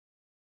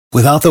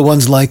Without the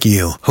ones like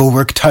you, who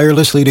work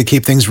tirelessly to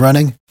keep things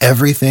running,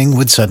 everything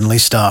would suddenly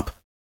stop.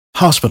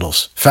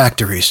 Hospitals,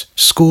 factories,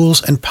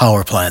 schools, and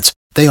power plants,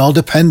 they all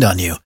depend on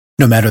you.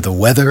 No matter the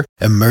weather,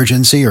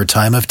 emergency, or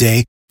time of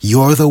day,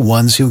 you're the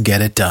ones who get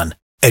it done.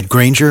 At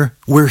Grainger,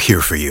 we're here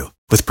for you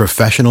with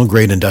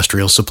professional-grade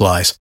industrial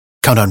supplies.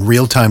 Count on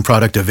real-time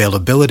product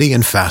availability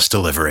and fast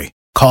delivery.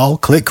 Call,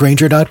 click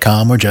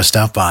Grainger.com, or just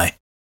stop by.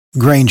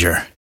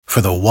 Grainger, for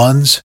the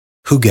ones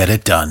who get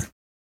it done.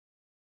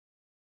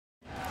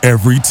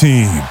 Every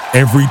team,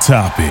 every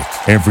topic,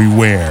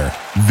 everywhere.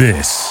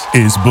 This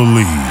is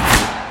Believe. It's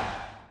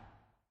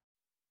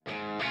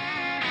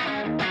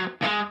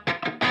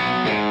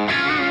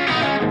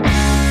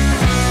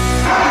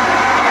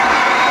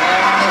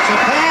a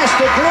pass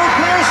to Drew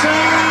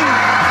Pearson.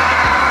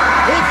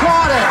 He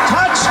caught it.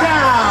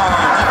 Touchdown.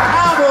 The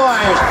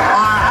Cowboys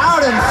are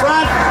out in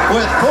front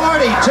with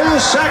 42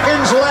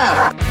 seconds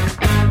left.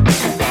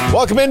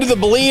 Welcome into the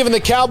Believe in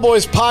the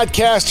Cowboys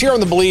podcast here on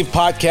the Believe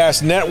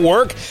Podcast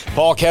Network.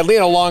 Paul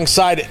Kedlian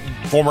alongside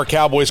former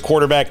Cowboys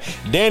quarterback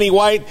Danny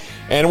White.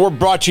 And we're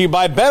brought to you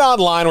by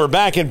BetOnline. We're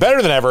back in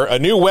better than ever. A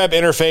new web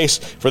interface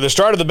for the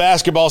start of the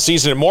basketball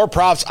season and more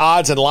props,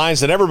 odds, and lines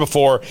than ever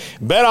before.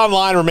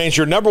 BetOnline remains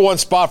your number one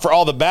spot for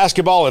all the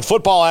basketball and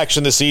football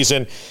action this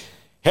season.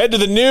 Head to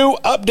the new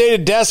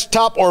updated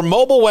desktop or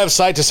mobile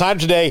website to sign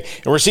up today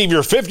and receive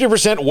your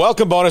 50%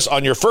 welcome bonus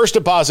on your first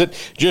deposit.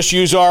 Just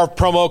use our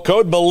promo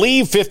code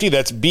BELIEVE50,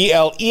 that's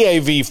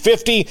BLEAV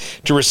 50,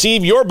 to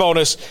receive your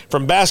bonus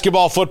from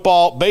basketball,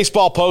 football,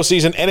 baseball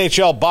postseason,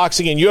 NHL,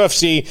 boxing, and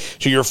UFC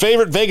to your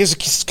favorite Vegas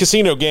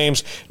casino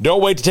games.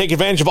 Don't wait to take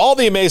advantage of all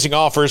the amazing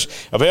offers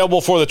available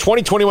for the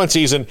 2021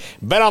 season.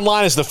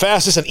 BetOnline is the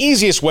fastest and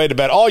easiest way to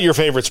bet all your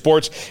favorite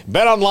sports.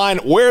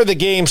 BetOnline, where the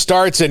game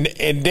starts. And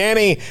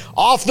Danny,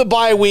 off the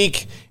bye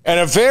week, and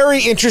a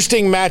very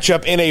interesting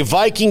matchup in a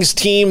Vikings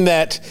team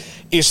that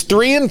is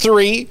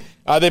 3-3.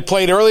 They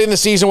played early in the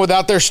season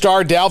without their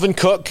star, Dalvin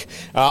Cook.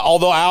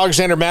 Although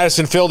Alexander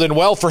Mattison filled in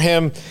well for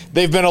him,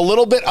 they've been a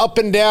little bit up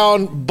and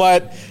down,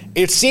 but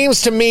it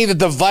seems to me that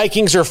the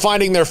Vikings are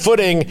finding their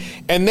footing,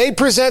 and they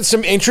present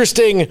some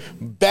interesting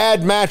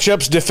bad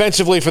matchups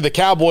defensively for the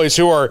Cowboys,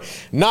 who are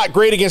not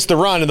great against the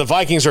run, and the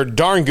Vikings are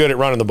darn good at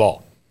running the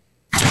ball.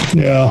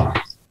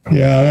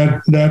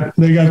 Yeah, that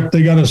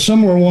they got a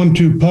similar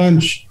 1-2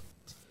 punch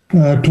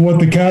to what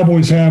the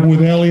Cowboys have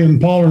with Elliott and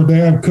Pollard. They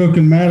have Cook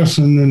and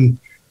Madison, and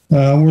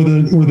where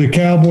the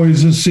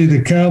Cowboys. Let's see,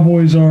 the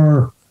Cowboys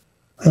are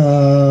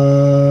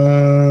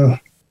 5th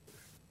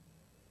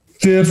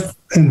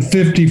and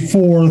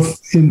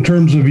 54th in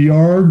terms of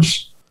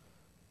yards.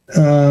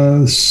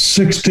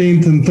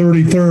 16th and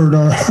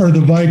 33rd are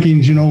the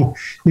Vikings,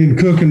 in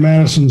Cook and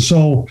Madison.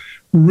 So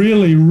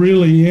really,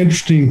 really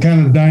interesting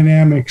kind of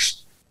dynamics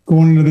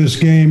going into this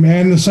game.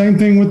 And the same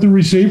thing with the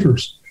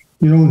receivers.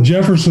 With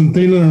Jefferson,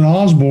 Thielen, and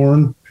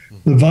Osborne,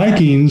 the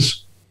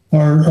Vikings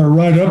are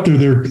right up there.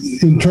 They're,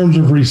 in terms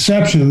of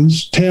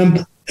receptions,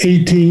 10th,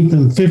 18th,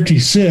 and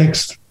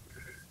 56th.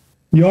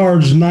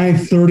 Yards,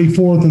 9th,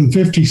 34th, and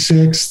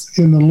 56th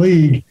in the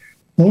league.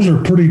 Those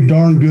are pretty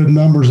darn good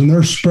numbers, and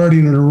they're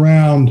spreading it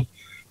around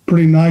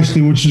pretty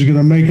nicely, which is going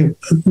to make it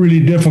really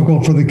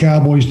difficult for the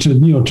Cowboys to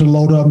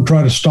load up and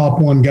try to stop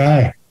one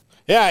guy.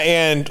 Yeah,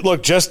 and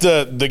look, just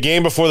the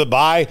game before the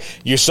bye,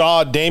 you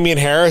saw Damian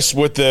Harris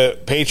with the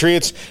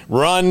Patriots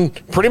run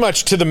pretty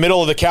much to the middle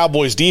of the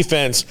Cowboys'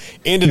 defense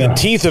into the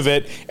teeth of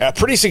it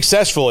pretty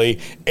successfully.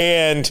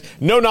 And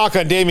no knock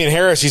on Damian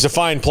Harris. He's a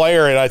fine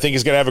player, and I think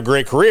he's going to have a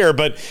great career.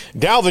 But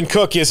Dalvin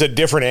Cook is a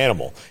different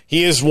animal.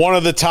 He is one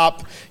of the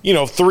top,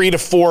 3 to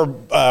 4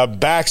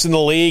 backs in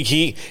the league.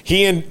 He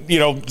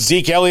and,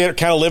 Zeke Elliott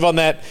kind of live on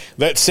that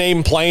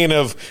same plane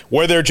of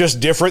where they're just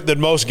different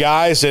than most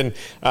guys, and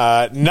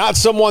not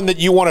someone that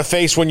you want to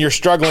face when you're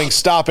struggling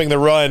stopping the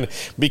run,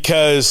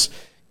 because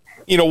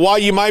while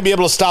you might be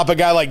able to stop a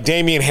guy like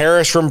Damian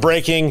Harris from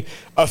breaking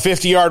a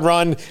 50-yard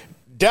run,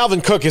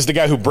 Dalvin Cook is the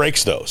guy who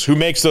breaks those, who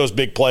makes those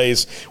big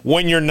plays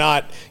when you're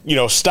not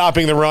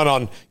stopping the run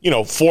on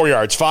 4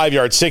 yards, 5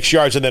 yards, 6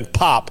 yards, and then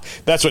pop.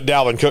 That's what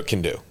Dalvin Cook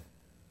can do.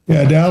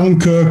 Yeah, Dalvin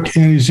Cook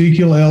and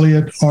Ezekiel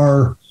Elliott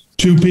are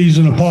two peas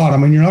in a pod. I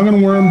mean, you're not going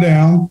to wear them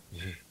down.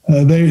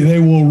 They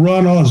will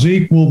run.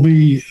 Zeke will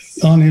be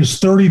on his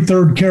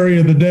 33rd carry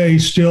of the day,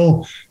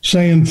 still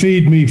saying,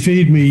 feed me,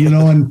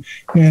 and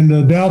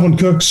Dalvin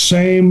Cook,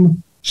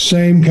 same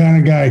kind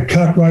of guy,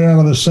 cut right out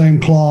of the same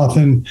cloth.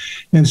 And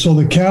so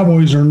the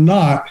Cowboys are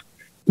not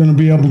going to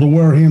be able to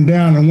wear him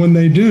down. And when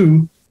they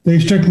do, they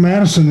stick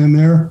Madison in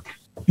there,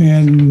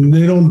 and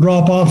they don't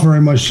drop off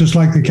very much, just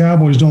like the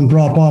Cowboys don't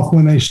drop off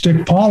when they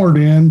stick Pollard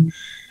in.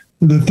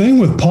 The thing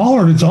with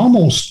Pollard, it's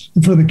almost,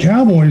 for the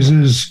Cowboys,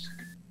 is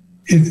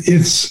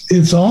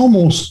it's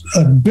almost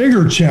a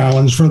bigger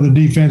challenge for the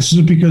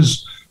defenses,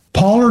 because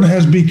Pollard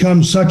has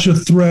become such a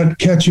threat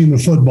catching the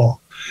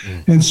football.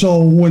 And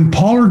so when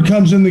Pollard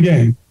comes in the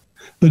game,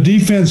 the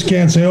defense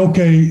can't say,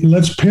 okay,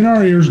 let's pin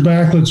our ears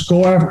back, let's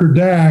go after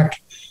Dak,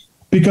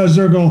 because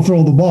they're going to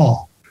throw the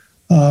ball.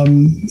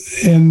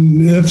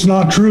 And it's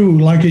not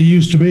true like it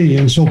used to be.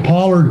 And so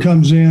Pollard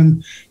comes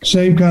in,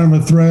 same kind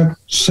of a threat,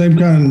 same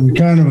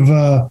kind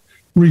of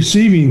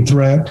receiving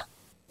threat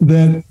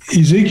that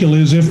Ezekiel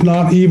is, if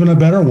not even a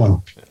better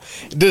one.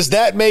 Does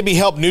that maybe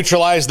help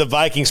neutralize the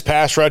Vikings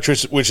pass rush,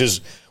 which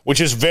is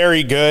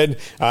very good?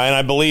 And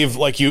I believe,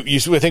 like I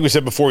think we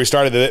said before we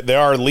started, that they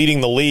are leading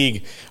the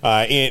league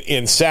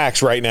in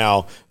sacks right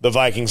now. The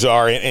Vikings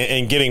are,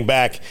 and getting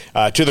back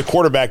to the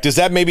quarterback. Does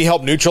that maybe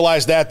help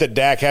neutralize that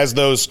Dak has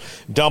those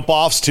dump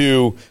offs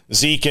to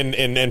Zeke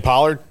and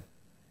Pollard?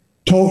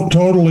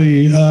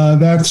 Totally.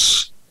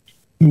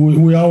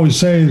 We always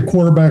say the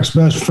quarterback's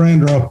best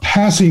friend, or a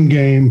passing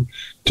game,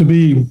 to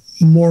be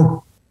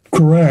more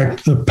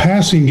correct. The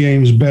passing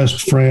game's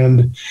best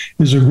friend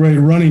is a great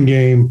running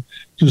game,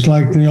 just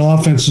like the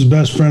offense's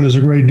best friend is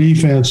a great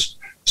defense.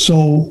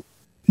 So,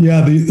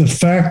 yeah, the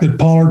fact that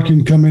Pollard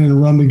can come in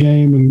and run the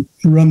game and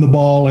run the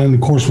ball, and,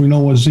 of course, we know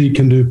what Zeke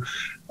can do,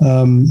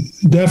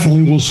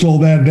 definitely will slow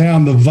that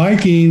down. The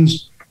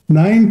Vikings,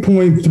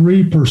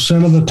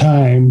 9.3% of the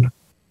time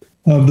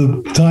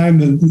that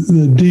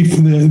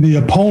the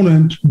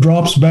opponent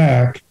drops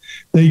back,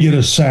 they get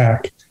a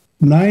sack.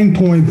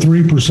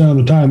 9.3% of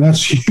the time.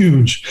 That's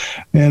huge.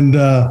 And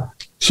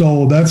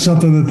so that's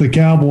something that the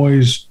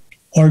Cowboys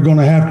are going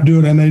to have to do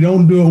it. And they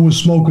don't do it with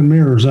smoke and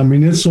mirrors. I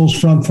mean, it's those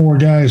front four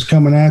guys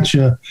coming at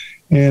you.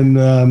 And,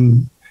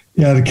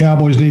 the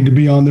Cowboys need to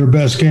be on their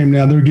best game.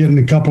 Now they're getting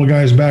a couple of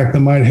guys back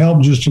that might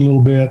help just a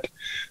little bit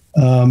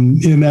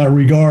in that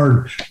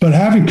regard. But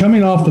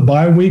coming off the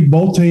bye week,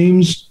 both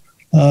teams,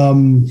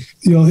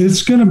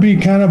 it's going to be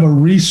kind of a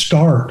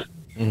restart.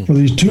 For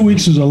these 2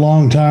 weeks is a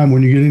long time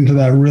when you get into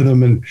that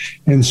rhythm.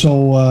 And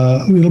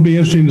so it'll be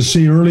interesting to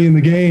see early in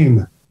the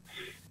game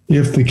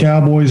if the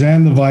Cowboys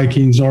and the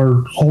Vikings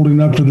are holding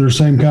up to their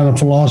same kind of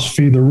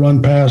philosophy, the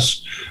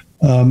run-pass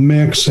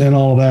mix and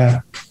all of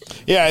that.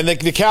 Yeah, and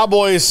the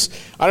Cowboys,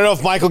 I don't know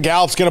if Michael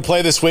Gallup's going to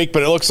play this week,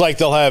 but it looks like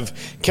they'll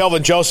have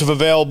Kelvin Joseph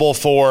available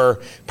for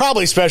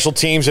probably special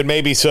teams and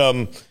maybe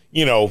some,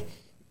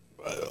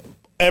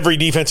 every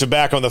defensive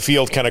back on the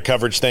field kind of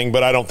coverage thing,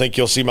 but I don't think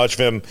you'll see much of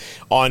him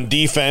on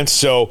defense.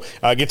 So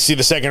get to see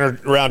the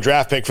second round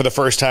draft pick for the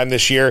first time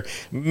this year.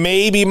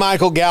 Maybe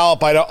Michael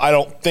Gallup. I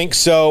don't think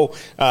so.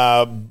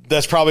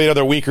 That's probably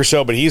another week or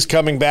so, but he's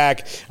coming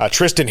back.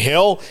 Tristan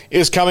Hill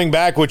is coming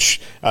back,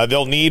 which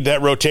they'll need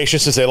that rotation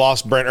since they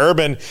lost Brent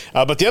Urban.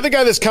 But the other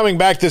guy that's coming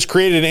back that's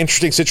created an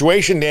interesting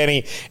situation,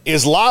 Danny,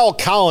 is Lyle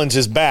Collins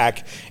is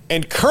back.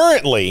 And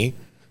currently,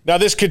 now,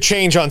 this could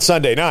change on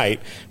Sunday night,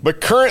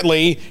 but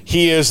currently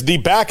he is the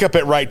backup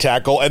at right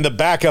tackle and the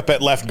backup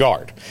at left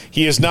guard.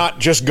 He has not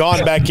just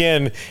gone back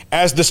in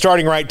as the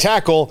starting right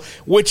tackle,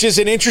 which is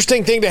an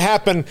interesting thing to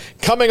happen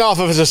coming off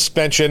of a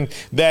suspension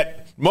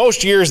that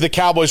most years the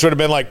Cowboys would have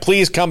been like,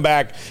 please come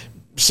back,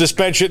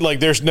 suspension, like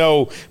there's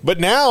no. But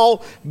now,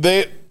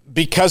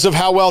 because of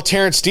how well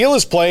Terrence Steele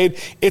has played,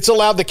 it's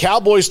allowed the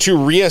Cowboys to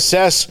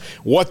reassess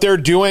what they're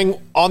doing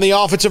on the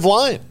offensive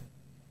line.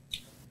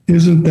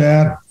 Isn't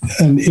that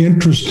an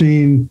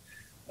interesting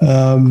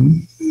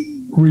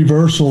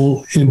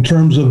reversal in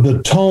terms of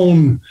the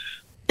tone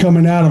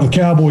coming out of a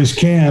Cowboys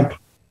camp?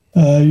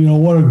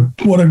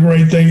 What a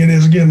great thing it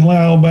is getting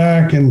Lyle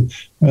back, and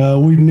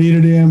we've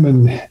needed him.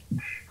 And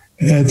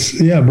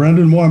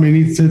Brendan Moore. I mean,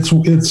 it's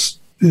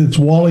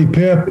Wally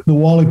Pipp, the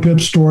Wally Pipp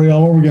story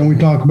all over again. We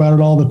talk about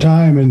it all the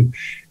time, and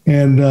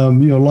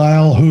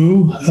Lyle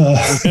who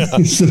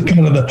it's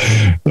kind of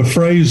the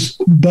phrase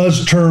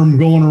buzz term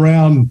going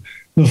around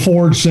the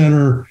Ford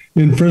Center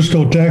in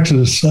Frisco,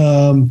 Texas.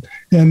 And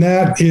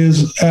that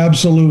is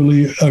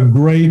absolutely a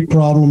great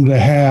problem to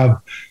have.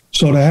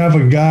 So to have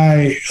a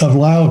guy of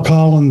Lyle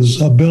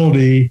Collins'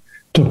 ability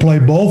to play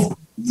both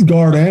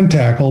guard and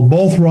tackle,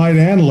 both right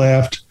and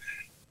left,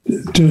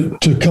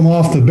 to come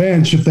off the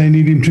bench if they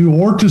need him to,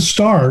 or to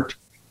start,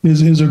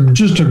 is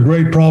just a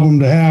great problem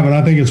to have. And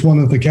I think it's one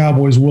that the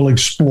Cowboys will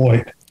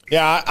exploit.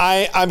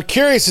 Yeah, I'm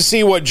curious to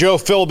see what Joe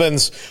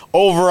Philbin's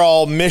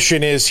overall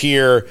mission is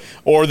here,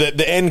 or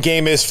the end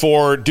game is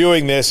for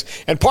doing this.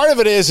 And part of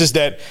it is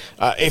that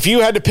if you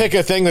had to pick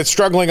a thing that's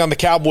struggling on the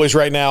Cowboys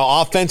right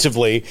now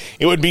offensively,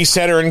 it would be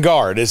center and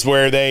guard, is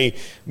where they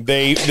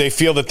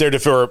feel that they're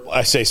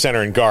I say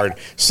center and guard,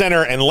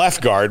 center and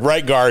left guard.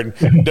 Right guard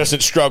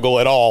doesn't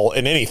struggle at all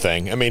in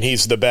anything. I mean,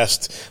 he's the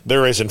best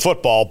there is in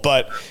football,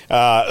 but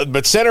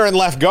center and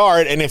left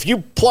guard. And if you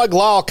plug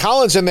Lyle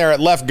Collins in there at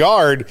left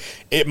guard,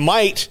 it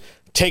might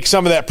take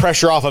some of that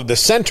pressure off of the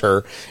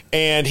center.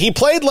 And he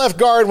played left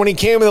guard when he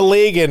came in the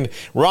league, and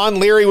Ron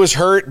Leary was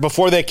hurt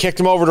before they kicked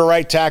him over to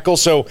right tackle.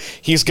 So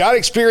he's got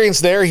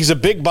experience there. He's a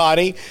big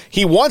body.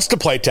 He wants to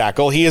play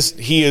tackle. He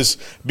has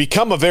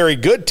become a very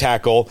good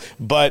tackle,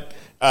 but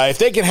if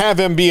they can have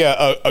him be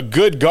a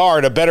good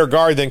guard, a better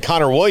guard than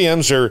Connor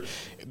Williams, or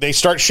they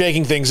start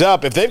shaking things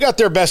up, if they've got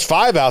their best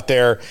five out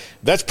there,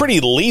 that's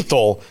pretty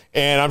lethal.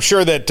 And I'm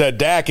sure that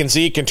Dak and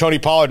Zeke and Tony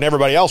Pollard and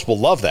everybody else will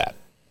love that.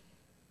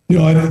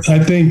 I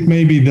think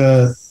maybe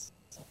the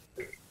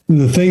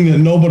the thing that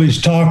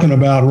nobody's talking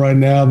about right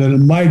now, that it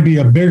might be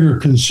a bigger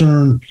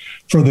concern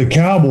for the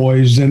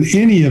Cowboys than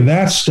any of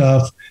that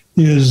stuff,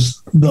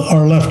 is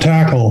our left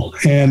tackle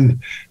and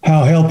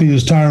how healthy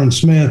is Tyron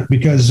Smith,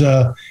 because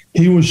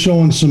he was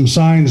showing some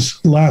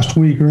signs last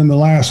week or in the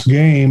last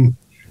game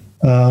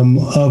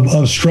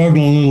of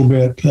struggling a little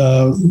bit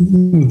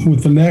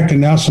with the neck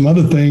and now some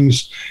other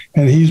things.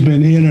 And he's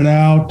been in and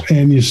out,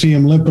 and you see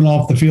him limping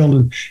off the field.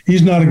 And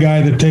he's not a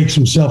guy that takes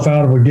himself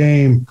out of a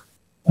game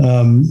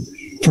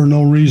for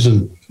no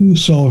reason.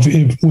 So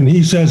if when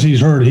he says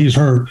he's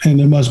hurt, and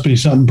it must be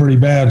something pretty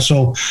bad.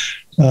 So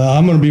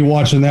I'm going to be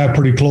watching that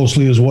pretty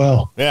closely as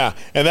well. Yeah,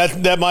 and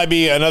that might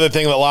be another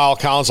thing that Lyle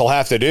Collins will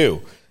have to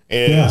do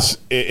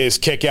is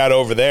kick out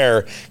over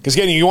there. Because,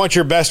 again, you want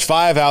your best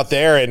five out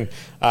there. And,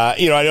 I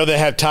know they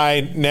have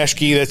Ty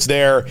Neshke that's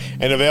there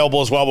and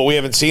available as well, but we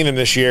haven't seen him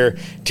this year.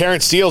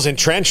 Terrence Steele's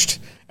entrenched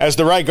as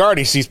the right guard.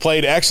 He's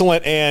played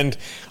excellent, and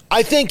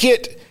I think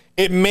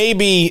it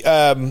maybe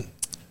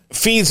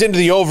feeds into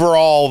the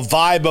overall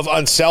vibe of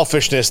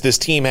unselfishness this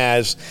team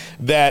has,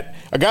 that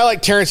a guy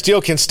like Terrence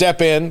Steele can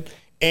step in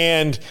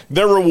and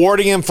they're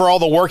rewarding him for all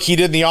the work he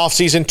did in the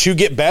offseason to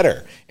get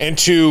better and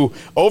to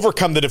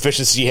overcome the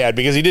deficiency he had,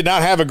 because he did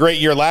not have a great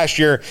year last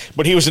year,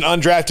 but he was an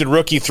undrafted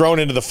rookie thrown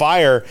into the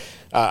fire.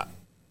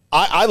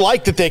 I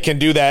like that they can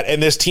do that,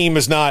 and this team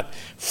is not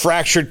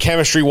fractured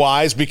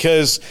chemistry-wise,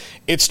 because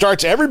it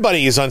starts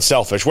everybody is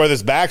unselfish, whether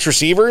it's backs,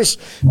 receivers.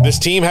 This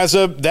team has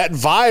that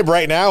vibe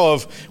right now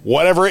of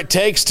whatever it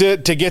takes to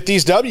get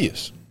these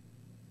W's.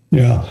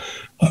 Yeah.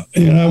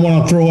 And I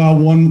want to throw out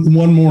one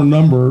more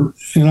number,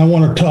 and I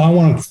want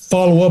to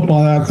follow up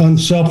on that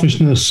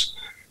unselfishness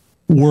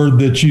word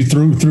that you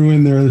threw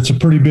in there. It's a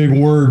pretty big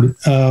word,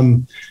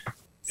 and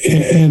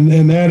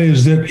that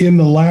is that in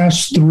the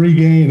last 3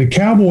 games, the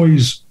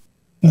Cowboys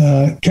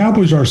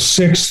are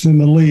 6th in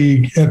the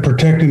league at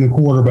protecting the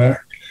quarterback,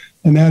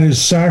 and that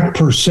is sack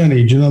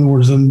percentage. In other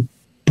words, the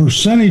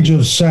percentage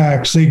of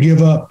sacks they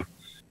give up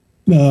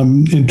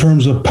in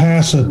terms of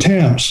pass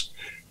attempts.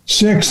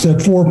 6th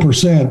at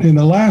 4%. In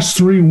the last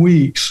 3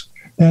 weeks,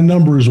 that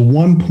number is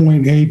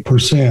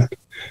 1.8%.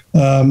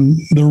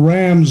 The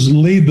Rams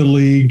lead the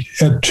league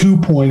at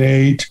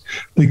 2.8.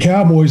 The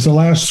Cowboys, the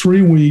last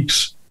 3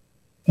 weeks,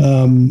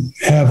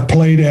 have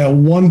played at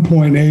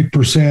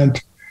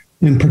 1.8%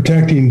 in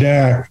protecting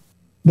Dak.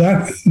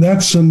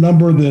 That's a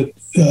number that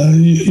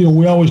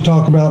we always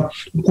talk about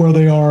where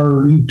they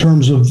are in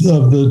terms of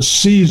the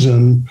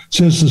season,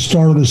 since the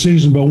start of the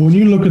season. But when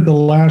you look at the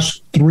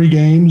last 3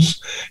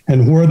 games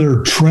and where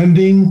they're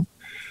trending,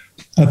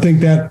 I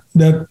think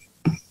that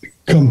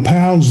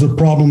compounds the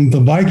problem the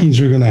Vikings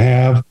are going to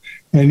have.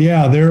 And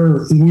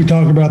we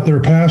talk about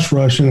their pass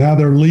rush and how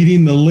they're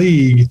leading the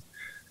league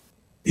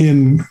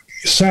in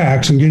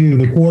sacks and getting to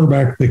the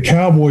quarterback. The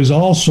Cowboys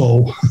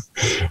also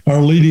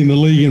are leading the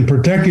league in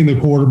protecting the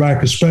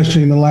quarterback,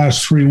 especially in the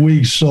last 3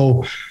 weeks.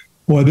 So,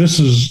 boy, this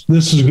is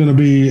going to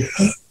be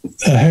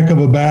a heck of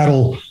a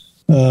battle.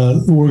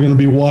 We're going to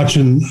be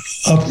watching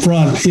up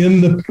front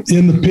in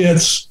the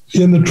pits,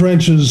 in the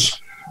trenches,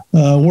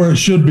 where it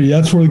should be.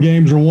 That's where the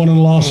games are won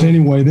and lost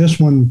anyway. This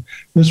one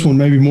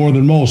maybe more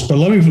than most. But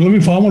let me.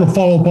 I want to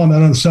follow up on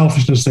that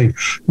unselfishness thing.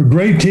 The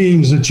great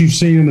teams that you've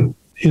seen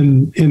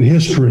in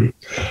history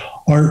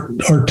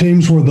are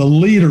teams where the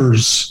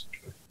leaders,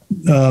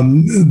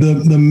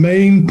 the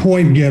main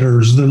point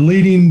getters, the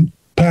leading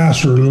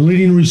passer, the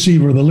leading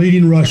receiver, the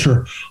leading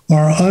rusher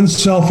are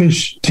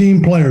unselfish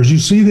team players. You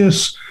see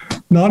this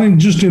not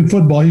just in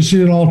football. You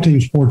see it in all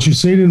team sports. You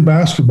see it in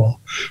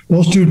basketball.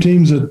 Those 2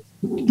 teams that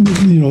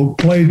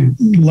played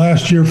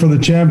last year for the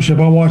championship.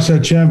 I watched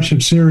that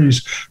championship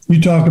series.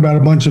 You talk about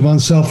a bunch of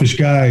unselfish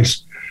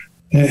guys.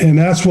 And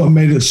that's what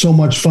made it so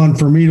much fun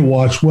for me to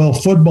watch. Well,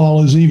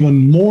 football is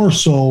even more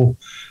so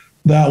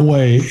that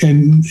way.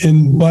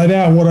 And by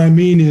that, what I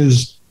mean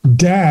is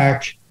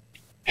Dak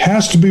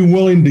has to be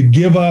willing to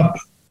give up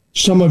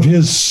some of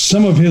his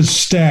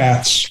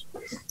stats,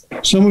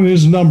 some of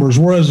his numbers.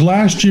 Whereas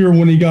last year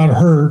when he got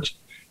hurt,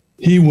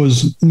 he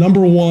was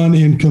number 1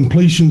 in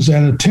completions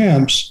and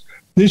attempts.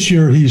 This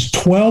year, he's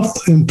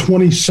 12th and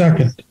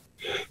 22nd.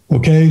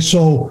 Okay,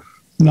 so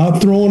not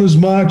throwing as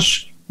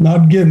much,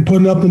 not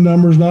putting up the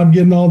numbers, not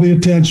getting all the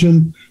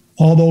attention,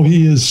 although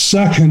he is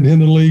 2nd in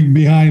the league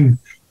behind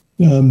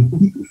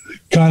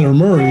Kyler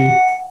Murray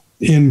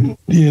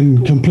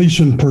in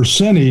completion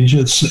percentage.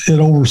 It's at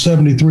over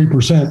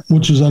 73%,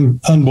 which is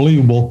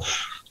unbelievable.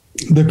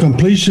 The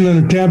completion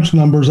and attempts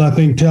numbers, I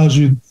think, tells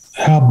you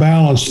how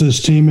balanced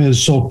this team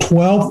is. So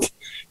 12th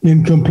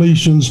in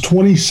completions,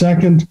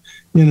 22nd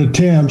in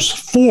attempts,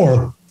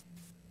 4th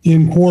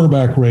in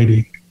quarterback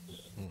rating,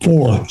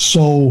 4th.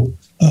 So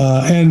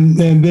and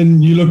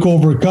then you look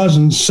over at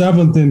Cousins,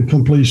 7th in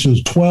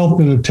completions,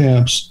 12th in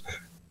attempts,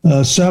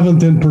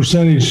 7th in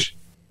percentage,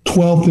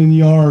 12th in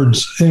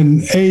yards, and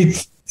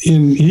 8th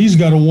he's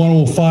got a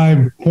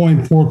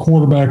 105.4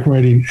 quarterback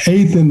rating,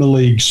 8th in the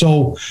league.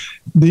 So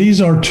these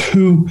are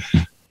 2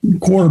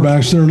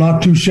 quarterbacks that are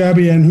not too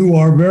shabby and who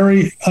are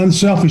very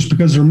unselfish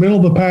because they're middle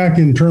of the pack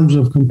in terms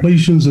of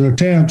completions and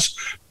attempts,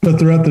 but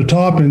they're at the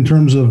top in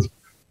terms of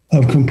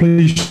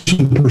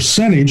completion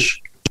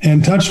percentage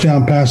and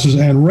touchdown passes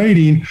and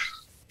rating.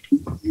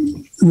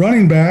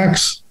 Running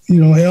backs,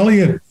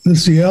 Elliott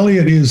is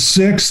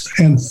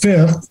 6th and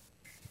 5th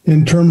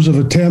in terms of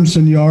attempts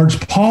and yards.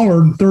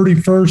 Pollard,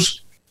 31st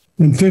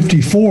and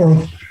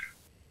 54th.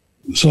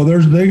 So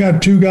they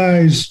got two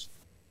guys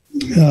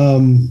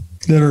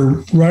that are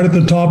right at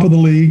the top of the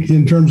league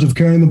in terms of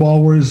carrying the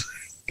ball, whereas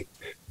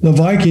the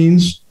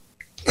Vikings,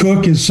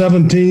 Cook is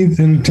 17th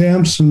in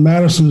attempts and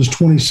Madison is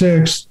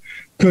 26th.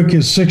 Cook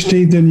is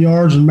 16th in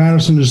yards and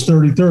Madison is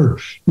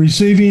 33rd.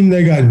 Receiving,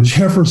 they got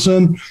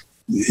Jefferson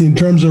in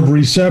terms of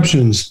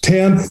receptions,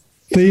 10th,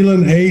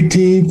 Thielen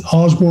 18th,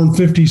 Osborne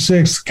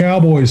 56th,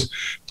 Cowboys,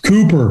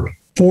 Cooper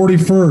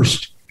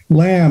 41st,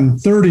 Lamb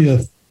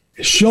 30th,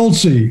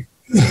 Schultz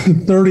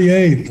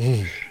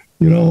 38th.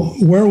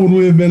 Where would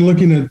we have been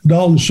looking at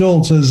Dalton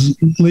Schultz as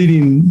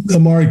leading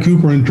Amari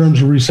Cooper in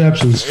terms of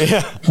receptions?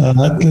 Yeah.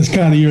 That's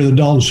kind of the year that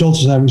Dalton Schultz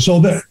is having. So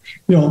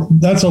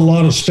that's a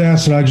lot of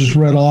stats that I just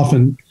read off,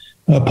 and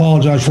I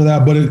apologize for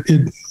that, but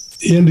it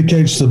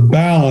indicates the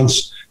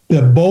balance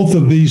that both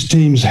of these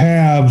teams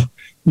have.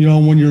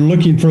 When you're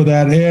looking for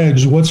that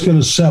edge, what's going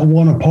to set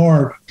one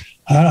apart?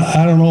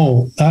 I don't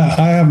know.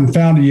 I haven't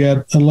found it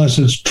yet unless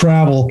it's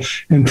travel,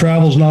 and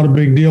travel's not a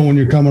big deal when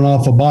you're coming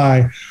off a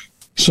bye.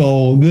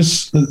 So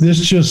this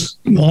just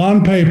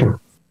on paper,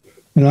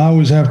 and I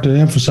always have to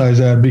emphasize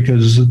that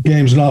because the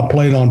game's not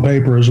played on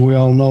paper, as we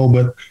all know,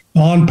 but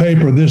on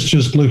paper, this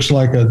just looks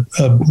like a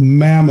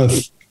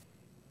mammoth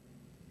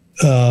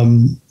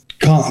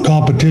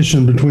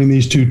competition between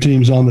these two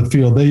teams on the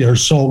field. They are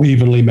so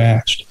evenly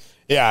matched.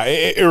 Yeah,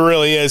 it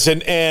really is.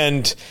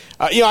 And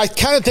I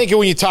kind of think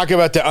when you talk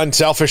about the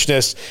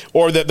unselfishness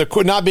or the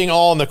not being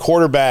all on the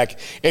quarterback,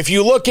 if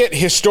you look at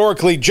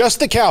historically just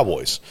the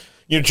Cowboys,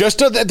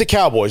 just at the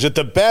Cowboys, at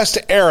the best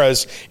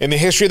eras in the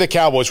history of the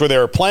Cowboys where they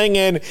were playing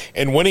in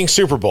and winning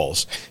Super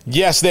Bowls.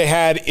 Yes, they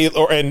had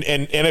and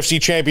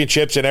NFC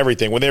championships and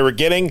everything. When they were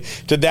getting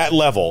to that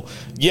level,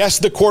 yes,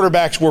 the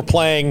quarterbacks were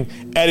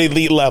playing at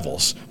elite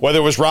levels, whether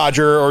it was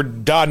Roger or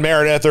Don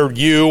Meredith or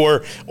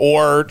you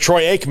or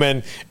Troy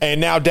Aikman and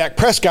now Dak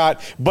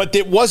Prescott. But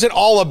it wasn't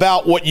all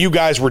about what you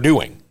guys were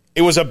doing.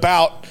 It was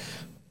about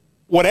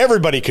what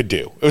everybody could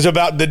do. It was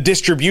about the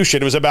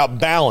distribution. It was about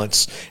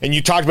balance. And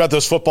you talked about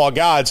those football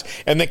gods.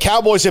 And the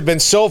Cowboys have been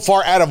so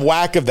far out of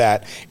whack of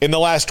that in the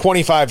last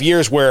 25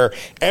 years where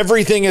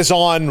everything is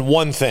on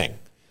one thing.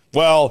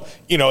 Well,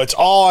 it's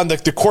all on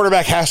the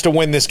quarterback has to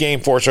win this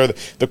game for us, or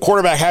the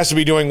quarterback has to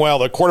be doing well.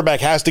 The quarterback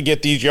has to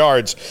get these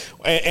yards.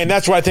 And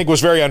that's what I think was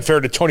very unfair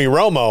to Tony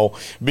Romo,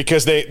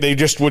 because they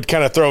just would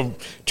kind of throw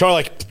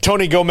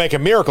Tony, go make a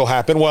miracle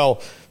happen.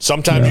 Well,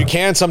 sometimes you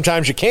can,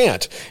 sometimes you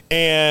can't.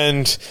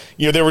 And,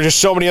 there were just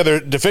so many other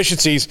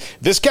deficiencies.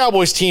 This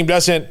Cowboys team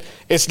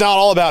it's not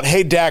all about,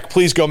 hey, Dak,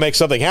 please go make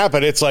something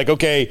happen. It's like,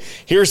 okay,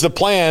 here's the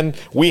plan.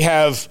 We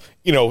have,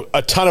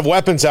 a ton of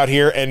weapons out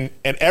here, and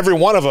every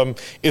one of them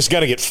is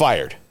going to get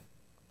fired.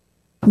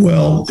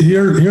 Well,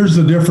 here's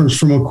the difference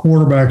from a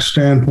quarterback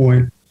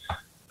standpoint.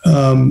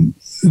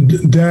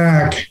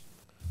 Dak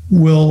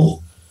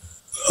will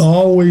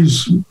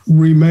always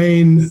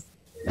remain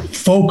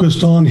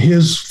focused on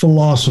his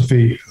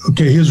philosophy,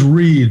 his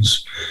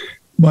reads.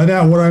 By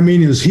that, what I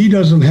mean is he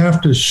doesn't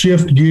have to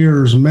shift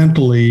gears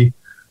mentally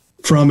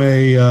from keep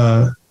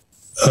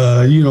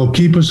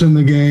us in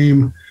the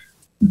game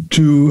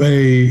to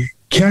a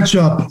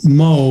catch-up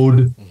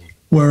mode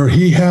where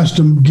he has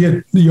to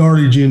get the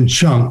yardage in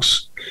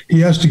chunks. He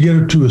has to get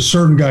it to a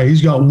certain guy.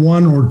 He's got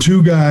one or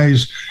two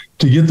guys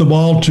to get the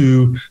ball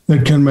to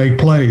that can make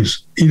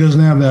plays. He doesn't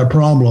have that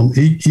problem.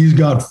 He's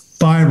got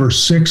 5 or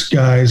 6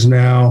 guys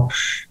now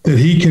that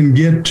he can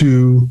get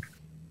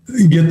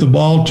the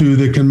ball to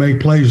that can make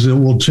plays that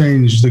will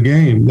change the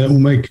game, that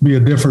will be a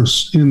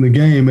difference in the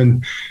game.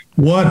 And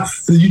what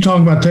you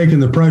talk about taking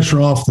the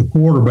pressure off the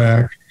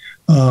quarterback.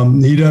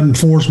 He doesn't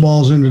force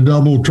balls into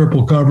double,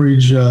 triple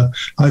coverage.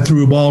 I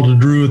threw a ball to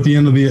Drew at the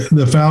end of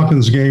the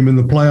Falcons game in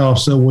the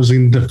playoffs that was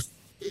in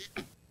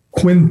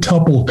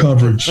quintuple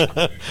coverage.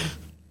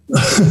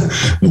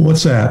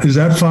 What's that? Is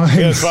that 5?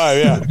 Yeah, it's 5,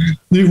 yeah.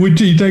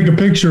 You take a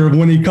picture of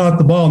when he caught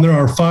the ball, and there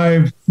are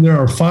 5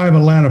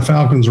 Atlanta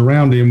Falcons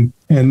around him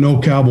and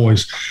no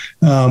Cowboys.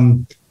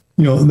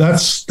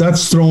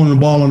 That's throwing the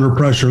ball under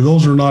pressure.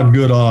 Those are not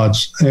good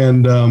odds.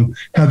 And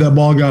had that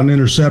ball gotten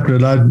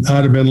intercepted, I'd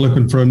have been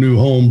looking for a new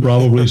home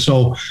probably.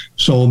 So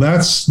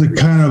that's the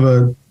kind of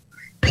a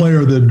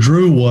player that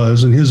Drew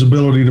was, and his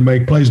ability to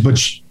make plays.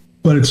 But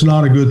it's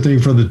not a good thing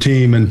for the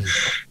team. And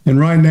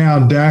right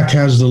now, Dak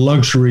has the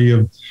luxury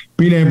of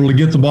being able to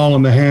get the ball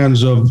in the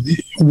hands of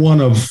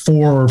one of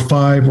 4 or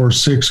 5 or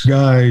 6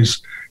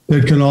 guys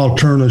that can all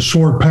turn a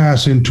short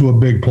pass into a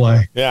big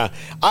play. Yeah.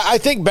 I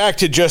think back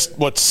to just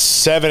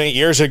 7-8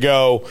 years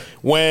ago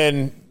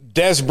when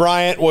Dez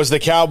Bryant was the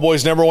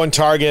Cowboys' number one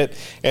target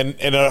and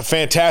a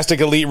fantastic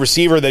elite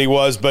receiver that he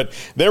was, but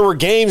there were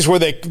games where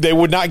they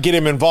would not get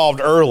him involved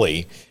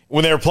early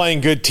when they were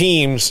playing good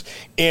teams,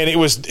 and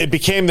it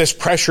became this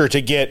pressure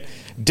to get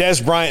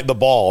Dez Bryant the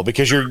ball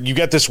because you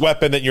got this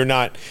weapon that you're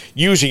not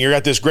using. You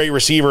got this great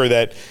receiver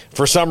that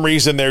for some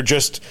reason they're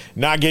just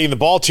not getting the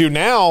ball to.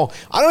 Now,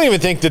 I don't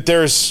even think that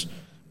there's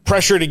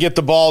pressure to get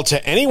the ball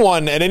to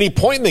anyone at any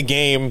point in the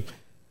game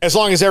as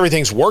long as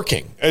everything's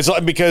working.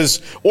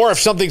 Or if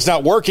something's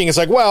not working, it's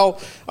like, well,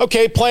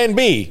 okay, plan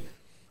B.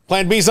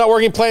 Plan B's not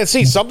working, plan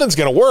C. Something's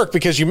going to work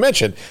because you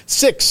mentioned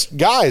 6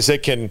 guys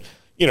that can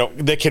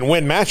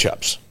win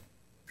matchups.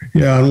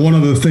 Yeah, and one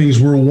of the things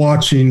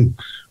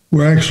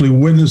we're actually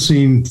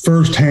witnessing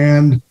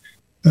firsthand,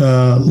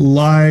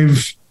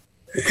 live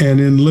and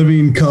in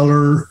living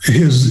color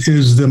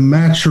is the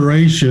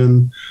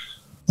maturation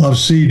of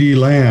CeeDee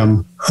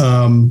Lamb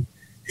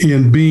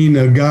in being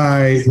a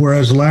guy,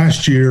 whereas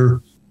last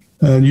year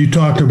you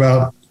talked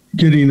about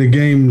getting the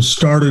game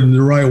started in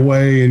the right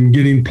way and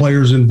getting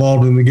players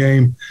involved in the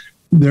game.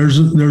 There's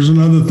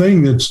another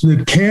thing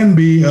that can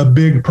be a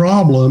big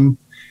problem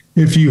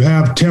if you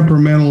have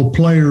temperamental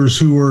players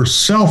who are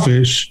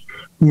selfish,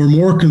 who are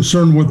more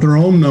concerned with their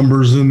own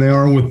numbers than they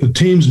are with the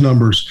team's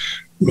numbers.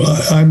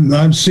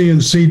 I'm seeing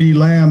CeeDee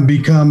Lamb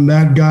become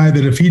that guy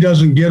that if he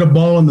doesn't get a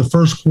ball in the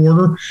first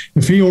quarter,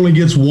 if he only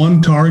gets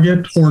 1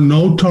 target or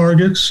no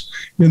targets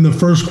in the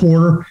first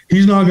quarter,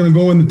 he's not going to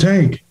go in the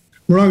tank.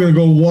 We're not going to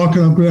go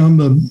walking up on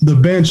the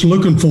bench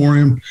looking for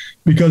him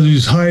because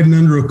he's hiding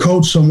under a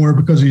coat somewhere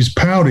because he's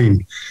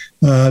pouting.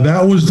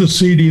 That was the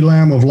CeeDee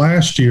Lamb of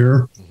last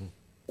year.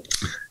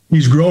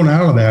 He's grown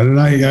out of that, and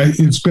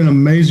it's been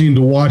amazing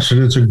to watch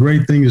it. It's a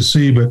great thing to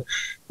see, but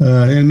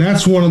and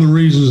that's one of the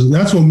reasons.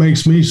 That's what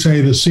makes me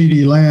say that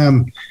CeeDee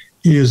Lamb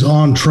is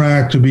on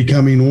track to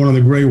becoming one of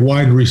the great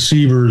wide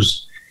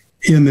receivers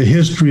in the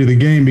history of the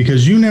game,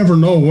 because you never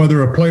know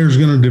whether a player is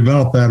going to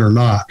develop that or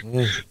not.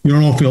 You don't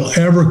know if he'll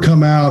ever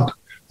come out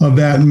of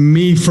that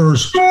me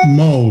first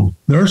mode.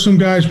 There are some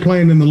guys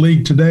playing in the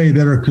league today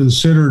that are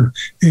considered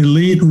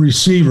elite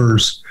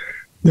receivers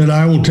that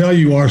I will tell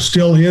you are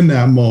still in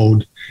that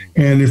mode.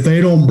 And if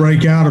they don't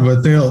break out of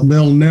it, they'll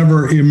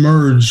never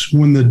emerge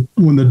when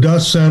the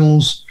dust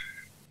settles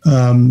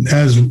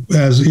as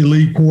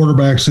elite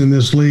quarterbacks in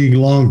this league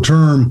long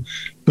term.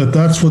 But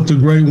that's what the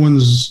great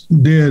ones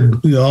did,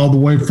 all the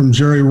way from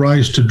Jerry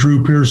Rice to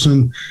Drew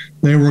Pearson.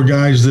 They were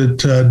guys that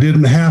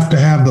didn't have to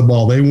have the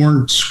ball. They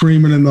weren't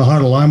screaming in the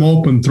huddle, "I'm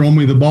open, throw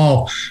me the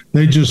ball."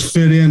 They just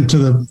fit into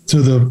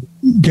the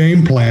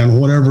game plan,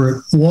 whatever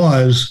it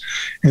was.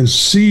 And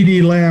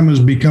CeeDee Lamb is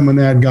becoming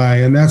that guy,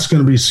 and that's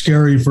going to be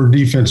scary for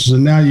defenses.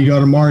 And now you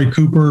got Amari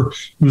Cooper,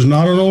 who's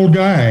not an old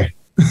guy.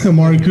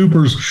 Amari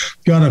Cooper's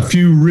got a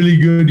few really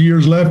good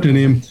years left in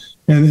him.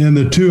 And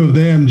the two of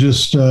them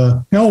just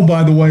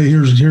by the way,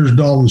 here's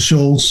Dalton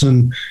Schultz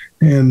and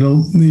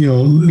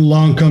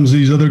along comes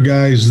these other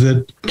guys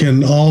that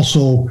can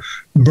also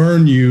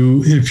burn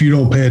you if you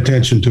don't pay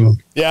attention to them.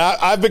 Yeah,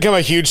 I've become a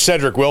huge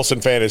Cedric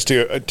Wilson fan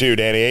too,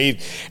 Danny.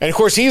 And of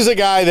course, he's the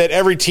guy that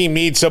every team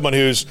needs, someone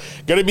who's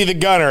going to be the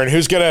gunner and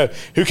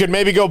who can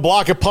maybe go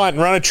block a punt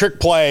and run a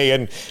trick play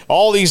and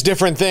all these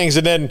different things,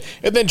 and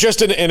then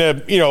just in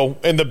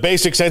the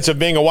basic sense of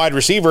being a wide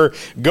receiver,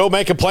 go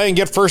make a play and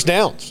get first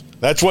downs.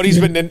 That's what he's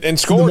been in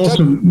scores.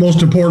 The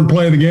most important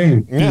play of the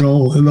game, yeah.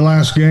 In the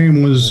last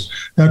game was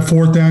that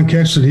 4th down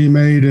catch that he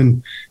made,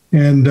 and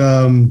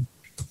by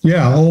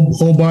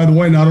the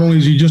way, not only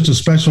is he just a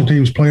special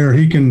teams player,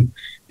 he can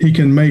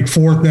make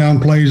 4th down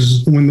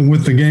plays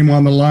with the game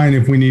on the line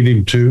if we need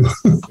him to.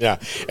 Yeah.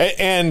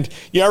 And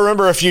I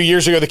remember a few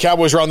years ago, the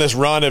Cowboys were on this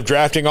run of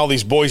drafting all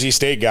these Boise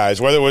State guys,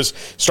 whether it was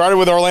started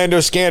with Orlando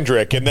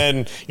Scandrick, and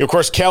then, of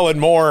course, Kellen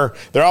Moore,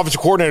 their offensive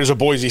coordinator, is a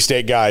Boise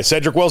State guy.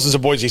 Cedric Wilson's a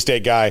Boise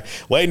State guy.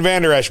 Leighton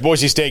Vander Esch,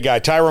 Boise State guy.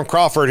 Tyrone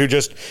Crawford, who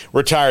just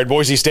retired,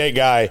 Boise State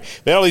guy.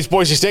 They had all these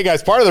Boise State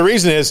guys. Part of the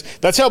reason is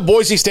that's how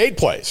Boise State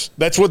plays.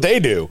 That's what they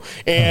do.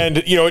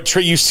 And,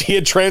 you see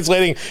it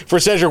translating for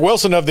Cedric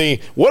Wilson of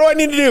what do I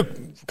need to do,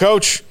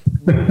 Coach?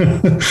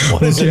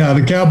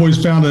 The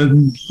Cowboys found a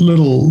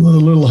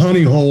little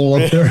honey hole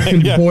up there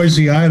in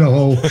Boise,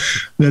 Idaho,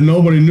 that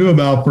nobody knew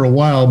about for a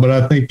while, but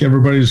I think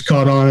everybody's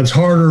caught on. It's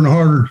harder and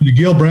harder.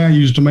 Gil Brandt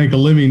used to make a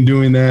living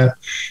doing that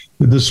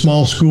with the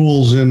small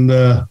schools, and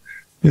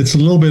it's a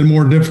little bit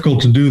more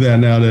difficult to do that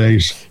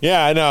nowadays.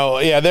 Yeah, I know.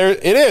 Yeah,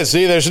 it is.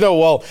 See,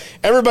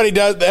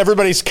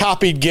 everybody's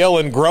copied Gil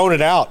and grown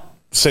it out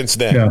since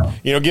then.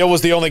 Yeah. Gil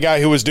was the only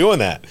guy who was doing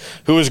that,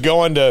 who was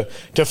going to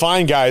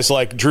find guys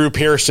like Drew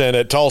Pearson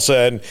at Tulsa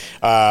and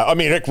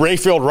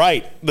Rayfield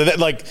Wright.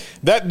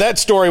 That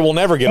story will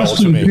never get old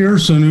to me.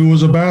 Pearson, who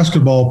was a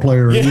basketball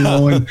player,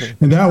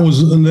 and that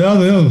was the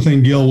other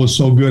thing Gil was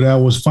so good at,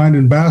 was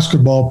finding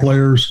basketball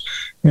players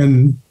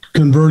and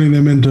converting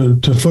them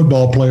into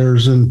football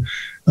players. And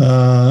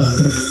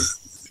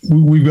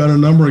we've got a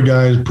number of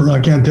guys. I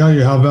can't tell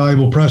you how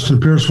valuable Preston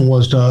Pearson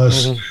was to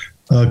us. Mm-hmm.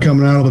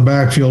 Coming out of the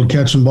backfield,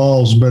 catching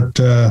balls. But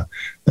that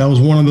was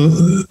one of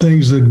the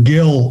things that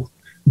Gil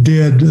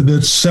did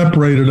that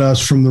separated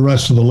us from the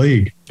rest of the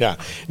league. Yeah.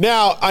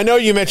 Now, I know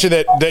you mentioned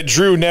that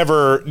Drew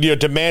never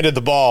demanded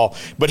the ball,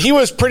 but he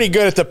was pretty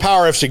good at the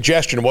power of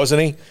suggestion,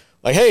 wasn't he?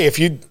 Like, hey, if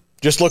you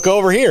just look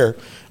over here.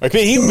 Like,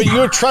 but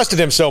you trusted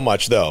him so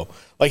much, though.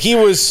 Like, he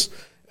was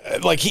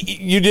like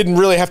you didn't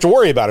really have to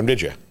worry about him,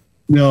 did you?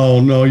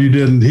 No, you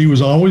didn't. He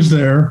was always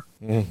there.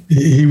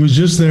 He was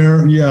just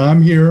there. Yeah,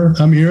 I'm here.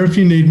 I'm here if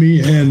you need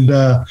me. And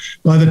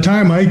by the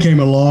time I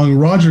came along,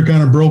 Roger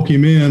kind of broke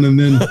him in. And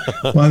then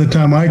by the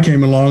time I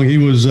came along, he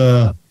was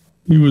a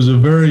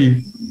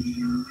very,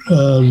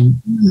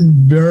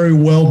 very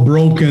well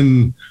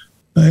broken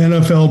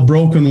NFL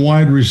broken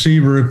wide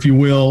receiver, if you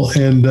will.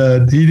 And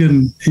he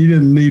didn't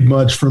need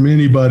much from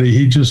anybody.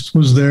 He just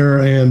was there.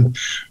 And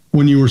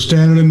when you were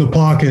standing in the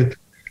pocket,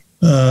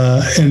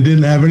 and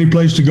didn't have any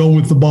place to go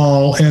with the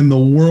ball, and the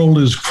world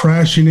is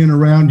crashing in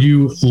around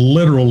you,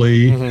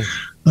 literally.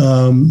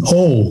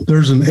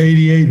 There's an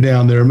 88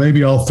 down there.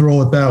 Maybe I'll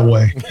throw it that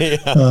way.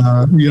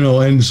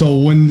 Yeah. And so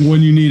when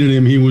you needed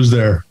him, he was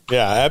there.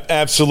 Yeah,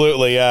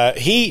 absolutely.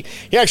 He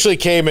actually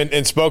came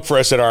and spoke for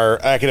us at our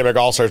Academic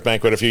All-Stars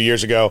banquet a few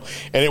years ago,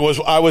 and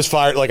I was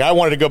fired. Like, I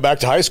wanted to go back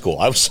to high school.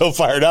 I was so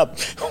fired up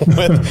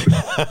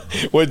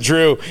with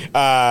Drew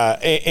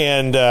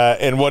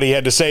and what he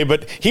had to say.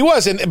 But he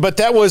wasn't. But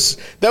that was.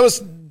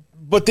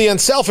 But the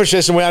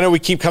unselfishness, and I know we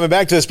keep coming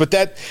back to this, but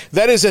that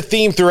is a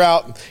theme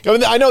throughout.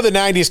 I know the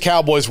 90s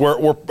Cowboys were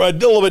a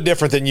little bit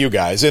different than you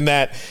guys in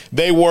that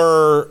they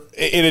were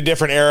in a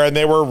different era, and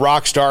they were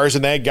rock stars,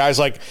 and they had guys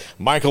like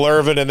Michael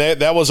Irvin, and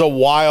that was a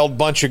wild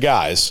bunch of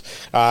guys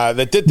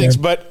that did things.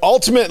 Yeah. But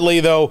ultimately,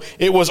 though,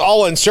 it was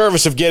all in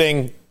service of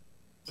getting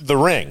the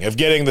ring, of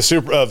getting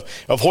the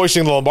of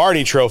hoisting the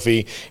Lombardi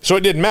Trophy. So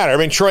it didn't matter. I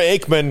mean, Troy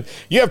Aikman,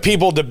 you have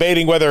people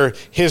debating whether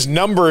his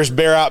numbers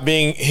bear out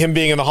him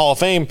being in the Hall of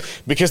Fame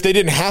because they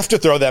didn't have to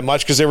throw that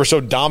much because they were so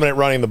dominant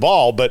running the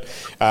ball. But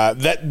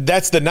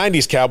that's the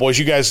 90s Cowboys.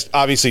 You guys,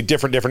 obviously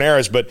different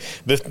eras, but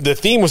the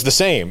theme was the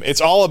same.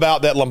 It's all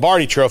about that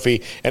Lombardi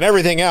Trophy, and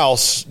everything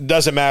else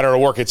doesn't matter or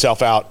work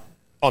itself out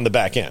on the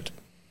back end.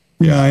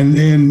 Yeah,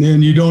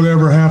 and you don't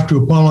ever have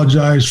to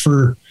apologize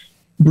for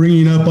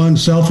bringing up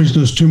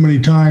unselfishness too many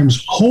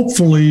times.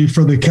 Hopefully,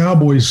 for the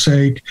Cowboys'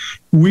 sake,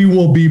 we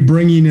will be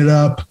bringing it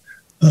up,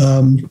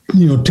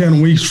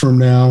 10 weeks from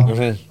now,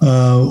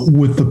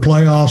 with the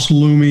playoffs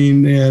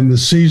looming and the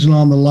season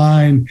on the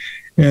line.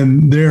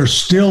 And they're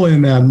still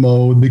in that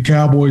mode. The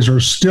Cowboys are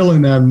still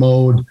in that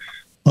mode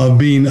of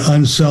being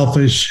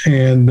unselfish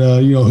and,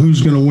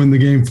 who's going to win the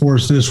game for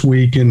us this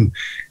week. And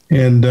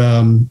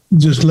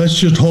let's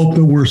just hope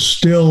that we're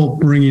still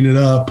bringing it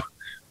up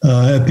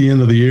at the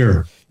end of the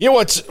year. You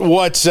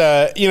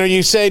know,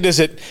 you say,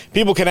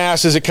 people can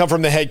ask, does it come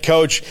from the head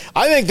coach?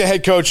 I think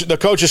the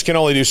coaches can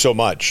only do so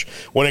much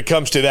when it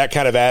comes to that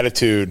kind of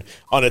attitude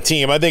on a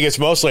team. I think it's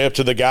mostly up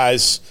to the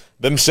guys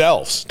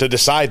themselves to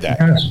decide that.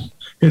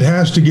 It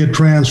has to get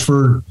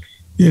transferred.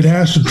 It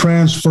has to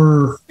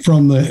transfer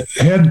from the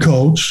head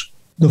coach.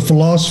 The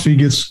philosophy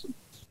gets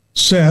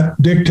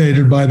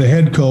dictated by the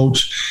head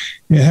coach.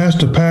 It has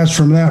to pass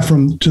from that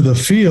to the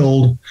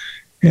field.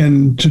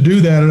 And to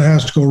do that, it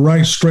has to go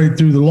right straight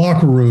through the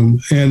locker room.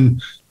 And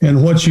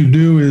what you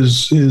do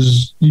is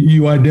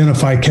you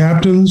identify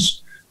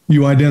captains,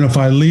 you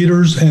identify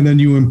leaders, and then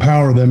you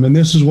empower them. And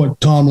this is what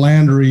Tom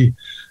Landry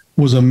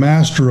was a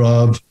master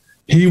of.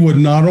 He would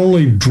not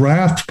only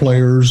draft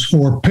players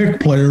or pick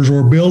players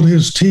or build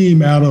his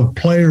team out of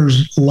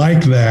players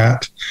like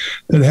that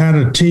had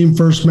a team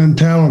first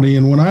mentality.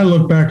 And when I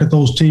look back at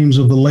those teams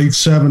of the late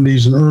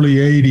 70s and early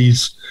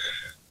 80s,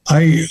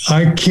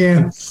 I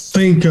can't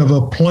think of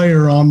a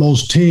player on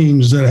those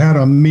teams that had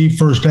a me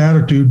first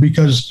attitude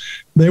because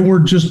they were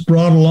just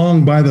brought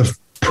along by the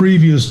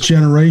previous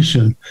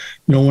generation.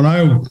 When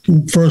I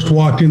first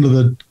walked into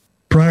the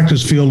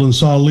practice field and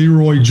saw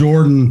Leroy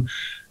Jordan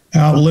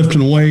out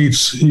lifting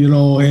weights,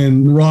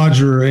 and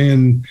Roger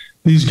and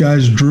these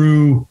guys,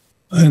 Drew,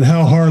 and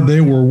how hard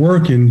they were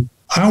working,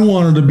 I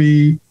wanted to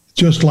be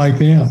just like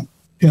them.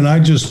 And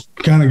I just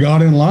kind of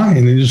got in line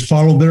and just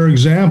followed their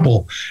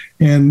example.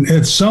 And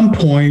at some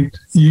point,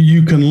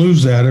 you can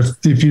lose that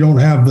if you don't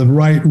have the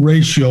right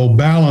ratio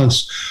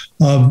balance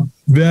of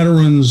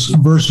veterans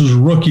versus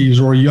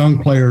rookies or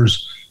young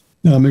players,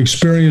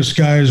 experienced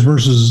guys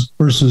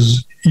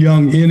versus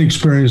young,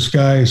 inexperienced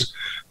guys.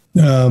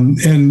 And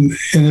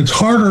it's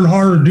harder and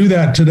harder to do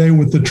that today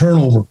with the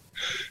turnover.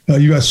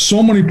 You got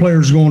so many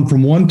players going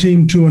from one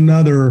team to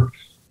another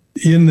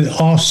in the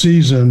off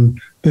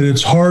season that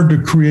it's hard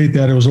to create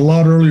that. It was a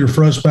lot earlier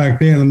for us back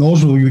then, and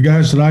those were the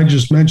guys that I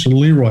just mentioned: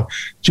 Leroy,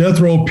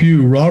 Jethro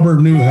Pugh,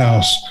 Robert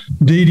Newhouse,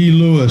 D.D.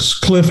 Lewis,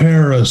 Cliff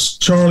Harris,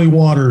 Charlie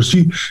Waters.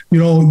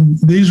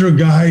 These are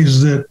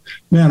guys that,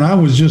 man,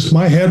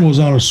 my head was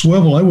on a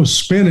swivel. I was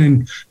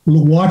spinning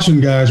watching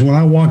guys when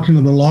I walked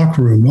into the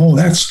locker room. Oh,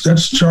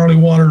 that's Charlie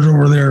Waters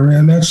over there,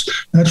 man.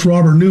 That's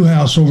Robert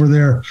Newhouse over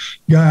there,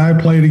 guy I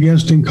played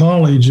against in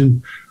college,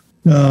 and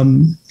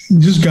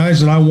just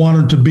guys that I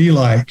wanted to be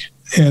like.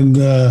 And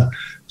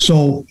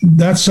So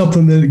that's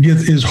something that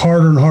is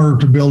harder and harder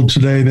to build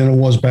today than it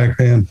was back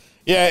then.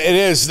 Yeah, it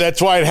is.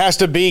 That's why it has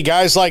to be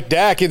guys like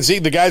Dak and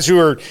Zeke, the guys who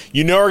are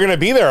going to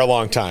be there a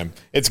long time.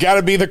 It's got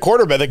to be the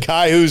quarterback, the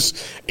guy who's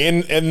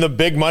in the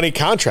big money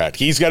contract.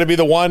 He's got to be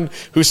the one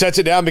who sets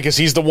it down because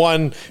he's the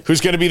one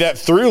who's going to be that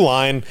through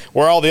line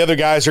where all the other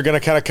guys are going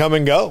to kind of come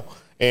and go.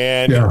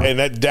 And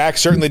that Dak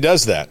certainly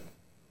does that.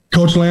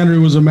 Coach Landry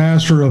was a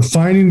master of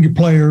finding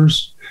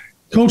players.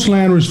 Coach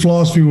Landry's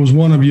philosophy was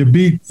one of you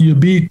beat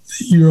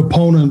your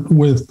opponent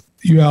with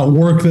you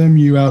outwork them,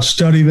 you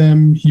outstudy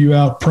them, you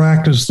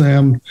outpractice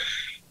them.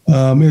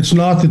 It's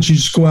not that you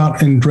just go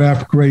out and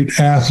draft great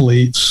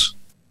athletes,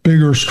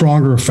 bigger,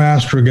 stronger,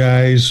 faster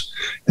guys,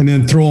 and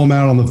then throw them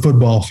out on the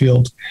football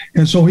field.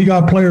 And so he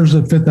got players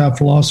that fit that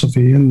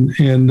philosophy. And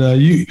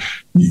you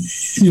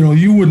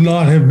would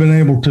not have been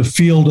able to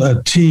field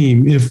a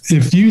team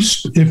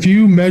if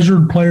you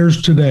measured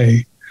players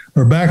today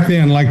or back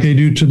then like they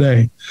do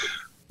today.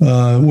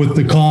 With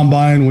the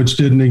combine, which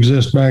didn't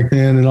exist back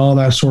then, and all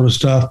that sort of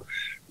stuff.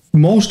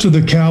 Most of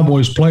the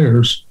Cowboys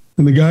players,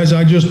 and the guys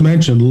I just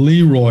mentioned,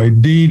 Leroy,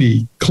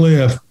 Dede,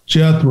 Cliff,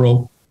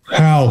 Jethro,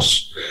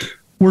 House,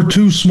 were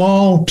too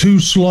small, too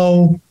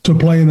slow to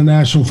play in the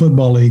National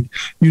Football League.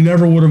 You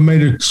never would have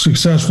made a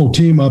successful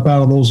team up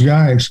out of those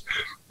guys.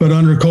 But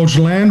under Coach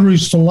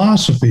Landry's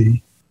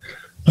philosophy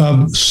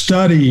of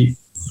study,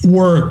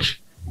 work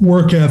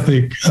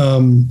ethic,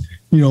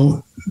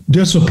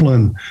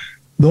 discipline,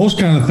 those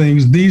kind of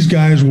things, these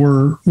guys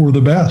were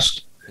the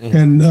best. Mm-hmm.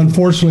 And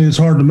unfortunately, it's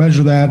hard to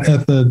measure that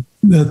at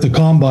the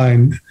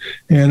combine.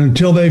 And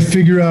until they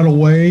figure out a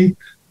way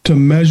to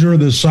measure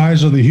the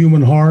size of the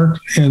human heart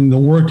and the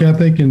work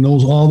ethic and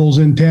all those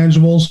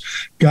intangibles,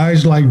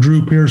 guys like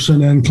Drew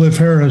Pearson and Cliff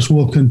Harris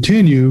will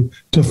continue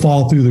to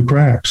fall through the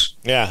cracks.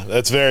 Yeah,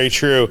 that's very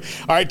true.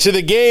 All right, to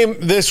the game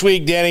this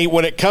week, Danny,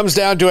 when it comes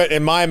down to it,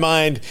 in my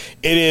mind,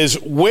 it is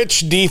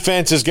which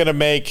defense is going to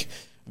make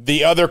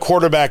the other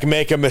quarterback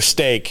make a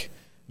mistake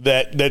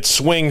that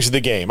swings the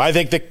game. I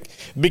think that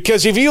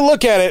because if you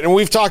look at it, and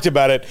we've talked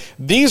about it,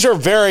 these are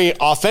very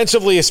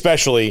offensively,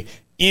 especially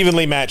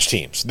evenly matched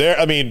teams.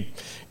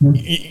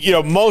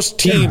 Most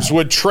teams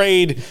would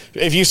trade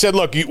if you said,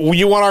 "Look,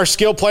 you want our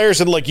skill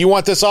players, and look, you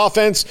want this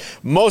offense."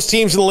 Most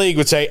teams in the league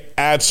would say,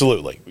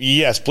 "Absolutely,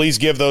 yes, please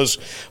give those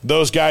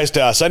guys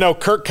to us." I know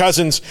Kirk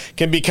Cousins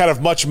can be kind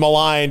of much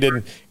maligned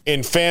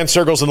in fan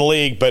circles in the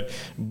league,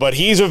 but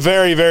he's a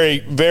very, very,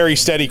 very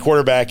steady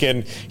quarterback,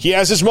 and he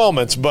has his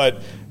moments,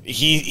 but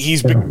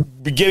he's been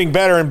getting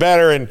better and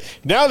better, and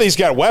now that he's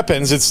got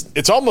weapons,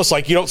 it's almost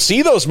like you don't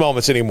see those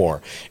moments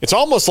anymore. It's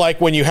almost like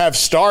when you have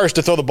stars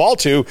to throw the ball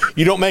to,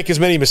 you don't make as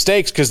many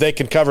mistakes because they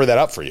can cover that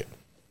up for you.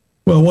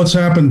 Well, what's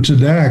happened to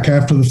Dak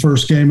after the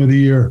first game of the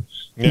year?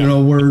 Yeah.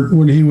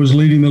 When he was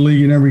leading the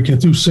league in every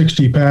through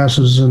 60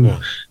 passes,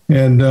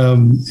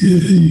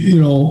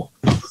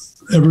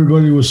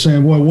 everybody was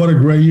saying, "Boy, what a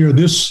great year!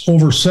 This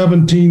over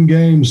 17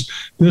 games,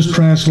 this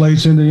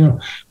translates into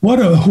what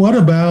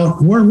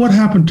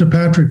happened to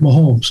Patrick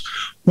Mahomes?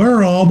 Where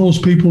are all those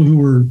people who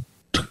were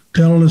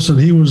telling us that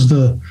he was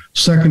the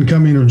second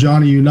coming of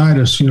Johnny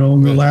Unitas?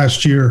 In the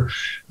last year,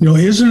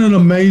 isn't it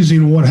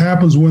amazing what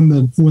happens when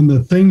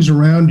the things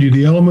around you,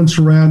 the elements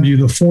around you,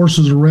 the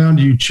forces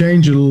around you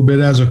change a little bit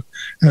as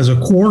a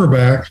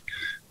quarterback?"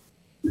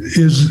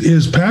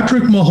 Is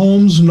Patrick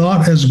Mahomes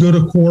not as good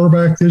a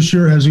quarterback this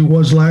year as he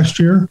was last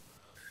year?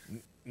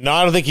 No,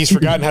 I don't think he's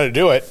forgotten how to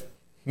do it.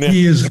 Yeah.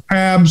 He is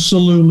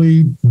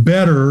absolutely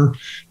better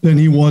than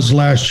he was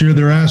last year.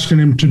 They're asking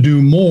him to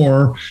do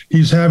more.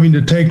 He's having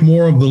to take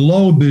more of the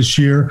load this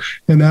year,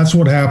 and that's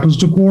what happens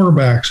to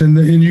quarterbacks.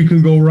 And you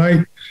can go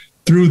right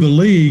through the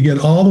league at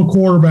all the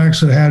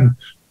quarterbacks that had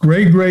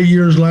great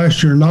years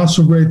last year, not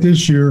so great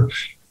this year,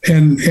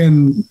 and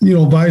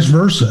vice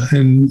versa.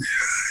 And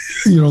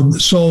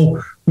so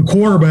the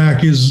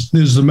quarterback is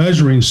the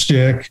measuring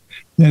stick,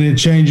 and it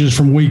changes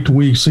from week to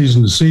week,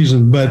 season to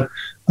season. But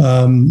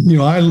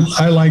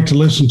I like to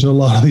listen to a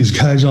lot of these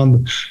guys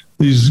on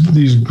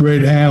these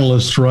great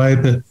analysts, right,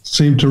 that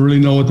seem to really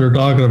know what they're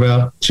talking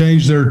about.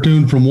 Change their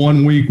tune from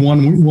one week,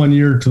 one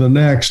year to the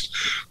next.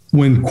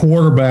 When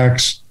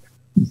quarterbacks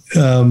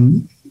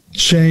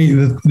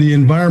change, the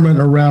environment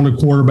around a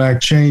quarterback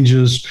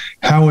changes,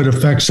 how it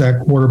affects that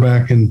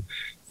quarterback, and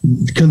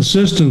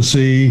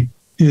consistency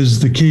is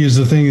the key, is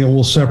the thing that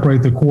will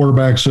separate the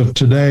quarterbacks of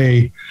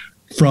today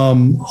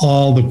from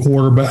all the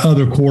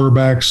other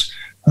quarterbacks,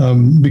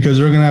 because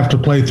they're going to have to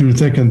play through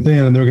thick and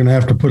thin, and they're going to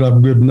have to put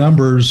up good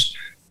numbers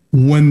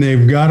when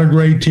they've got a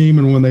great team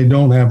and when they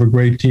don't have a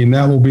great team.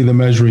 That will be the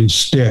measuring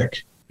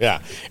stick. Yeah,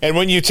 and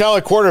when you tell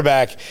a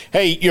quarterback,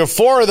 hey,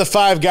 4 of the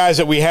 5 guys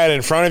that we had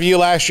in front of you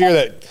last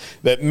year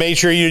that made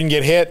sure you didn't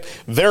get hit,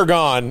 they're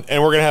gone,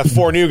 and we're going to have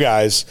 4 new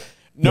guys.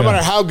 No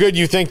matter how good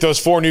you think those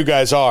 4 new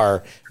guys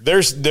are,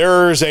 there's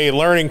a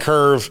learning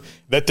curve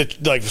that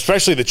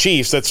especially the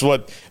Chiefs, that's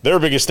what their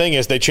biggest thing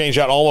is. They changed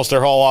out almost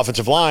their whole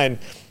offensive line.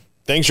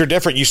 Things are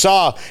different. You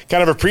saw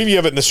kind of a preview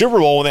of it in the Super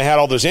Bowl when they had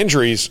all those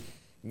injuries.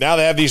 Now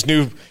they have these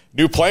new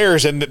new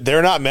players, and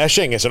they're not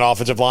meshing as an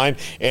offensive line,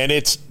 and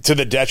it's to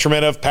the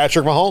detriment of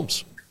Patrick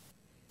Mahomes.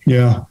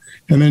 Yeah.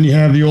 And then you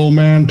have the old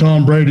man,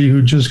 Tom Brady,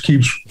 who just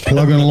keeps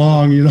plugging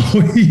along. You know,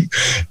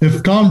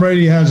 if Tom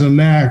Brady has a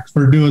knack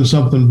for doing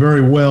something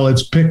very well,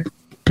 it's pick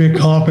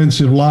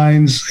offensive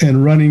lines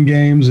and running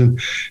games. And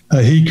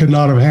he could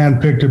not have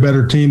handpicked a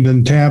better team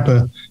than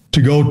Tampa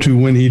to go to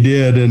when he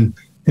did.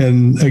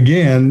 And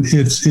again,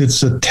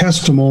 it's a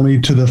testimony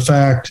to the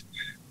fact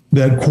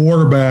that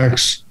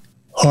quarterbacks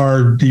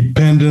are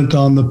dependent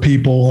on the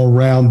people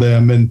around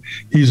them. And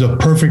he's a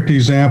perfect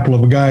example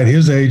of a guy at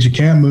his age. He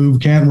can't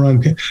move, can't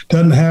run,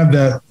 doesn't have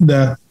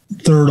that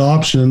third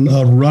option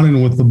of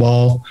running with the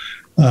ball.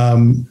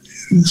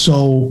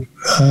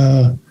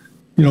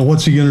 You know,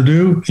 what's he going to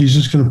do? He's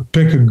just going to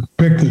pick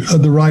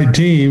the right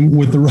team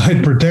with the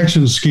right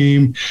protection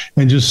scheme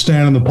and just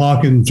stand in the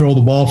pocket and throw the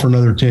ball for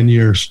another 10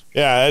 years.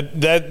 Yeah,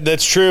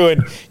 that's true.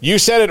 And you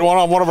said it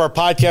on one of our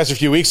podcasts a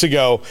few weeks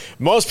ago.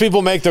 Most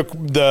people make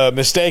the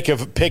mistake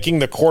of picking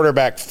the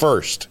quarterback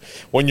first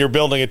when you're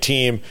building a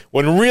team,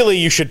 when really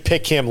you should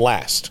pick him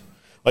last.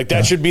 Like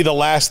that should be the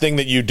last thing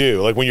that you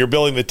do. Like when you're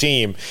building the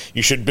team,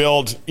 you should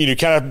build,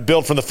 kind of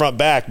build from the front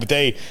back, but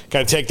they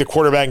kind of take the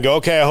quarterback and go,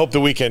 okay, I hope that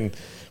we can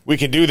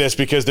do this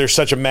because there's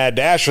such a mad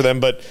dash for them.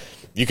 But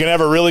you can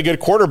have a really good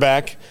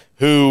quarterback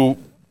who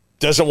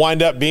doesn't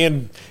wind up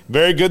being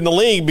very good in the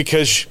league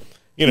because,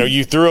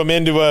 you threw him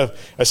into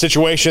a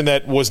situation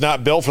that was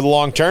not built for the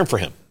long term for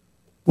him.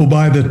 Well,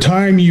 by the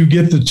time you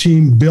get the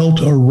team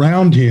built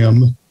around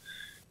him,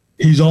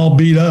 he's all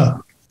beat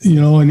up,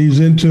 and he's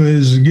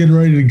getting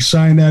ready to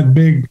sign that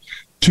big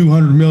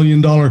 $200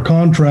 million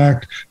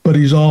contract, but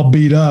he's all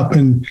beat up,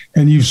 and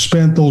you've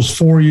spent those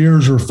 4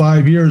 years or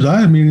 5 years.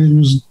 I mean, it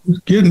was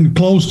getting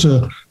close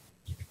to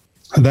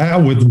that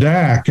with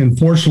Dak. And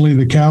fortunately,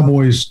 the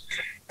Cowboys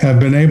have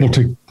been able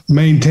to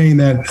maintain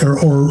that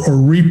or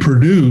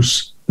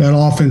reproduce that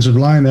offensive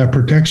line, that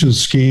protection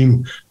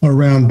scheme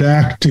around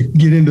Dak to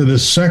get into the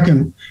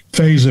second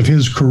phase of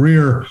his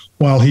career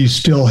while he's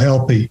still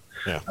healthy.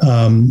 Yeah.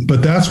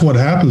 But that's what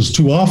happens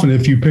too often.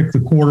 If you pick the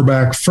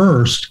quarterback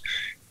first,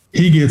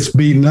 he gets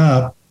beaten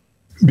up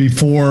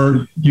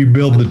before you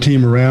build the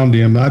team around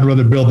him. I'd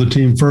rather build the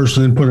team first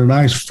and then put a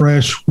nice,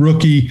 fresh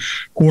rookie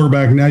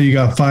quarterback. Now you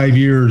got 5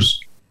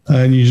 years,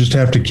 and you just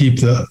have to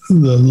keep the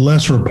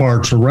lesser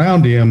parts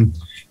around him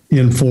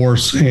in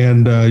force,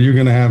 and you're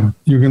going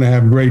to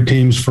have great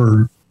teams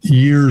for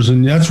years,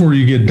 and that's where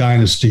you get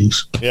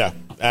dynasties. Yeah,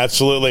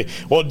 absolutely.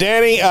 Well,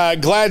 Danny,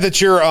 glad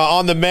that you're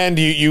on the mend.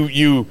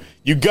 You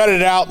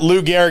gutted out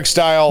Lou Gehrig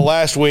style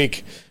last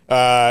week.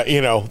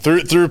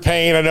 Through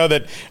pain. I know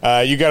that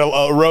you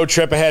got a road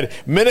trip ahead.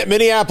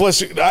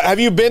 Minneapolis, have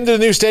you been to the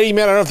new stadium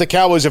yet? I don't know if the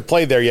Cowboys have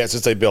played there yet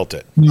since they built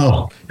it.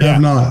 No,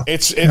 have not.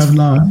 It's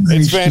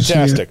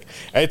fantastic.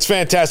 It's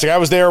fantastic. I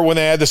was there when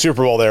they had the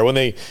Super Bowl there. When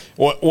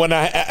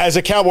I, as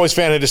a Cowboys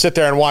fan, had to sit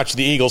there and watch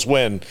the Eagles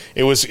win.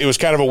 It was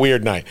kind of a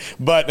weird night.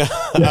 But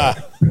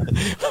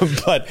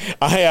but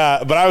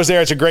I was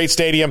there. It's a great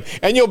stadium,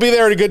 and you'll be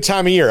there at a good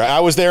time of year. I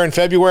was there in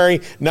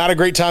February. Not a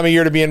great time of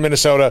year to be in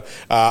Minnesota.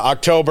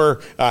 October.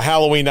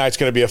 Halloween night's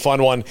going to be a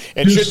fun one.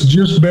 And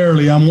just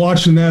barely. I'm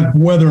watching that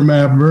weather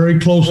map very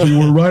closely.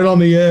 We're right on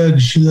the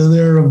edge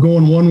there of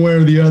going one way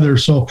or the other.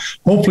 So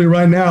hopefully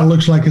right now it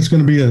looks like it's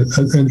going to be a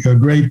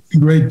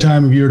great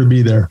time of year to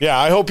be there. Yeah,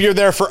 I hope you're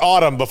there for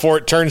autumn before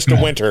it turns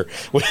to winter.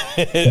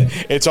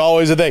 It's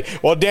always a thing.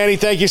 Well, Danny,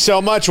 thank you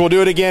so much. We'll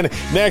do it again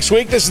next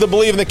week. This is the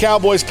Believe in the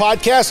Cowboys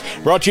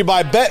podcast brought to you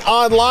by Bet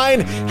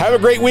Online. Have a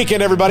great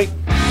weekend, everybody.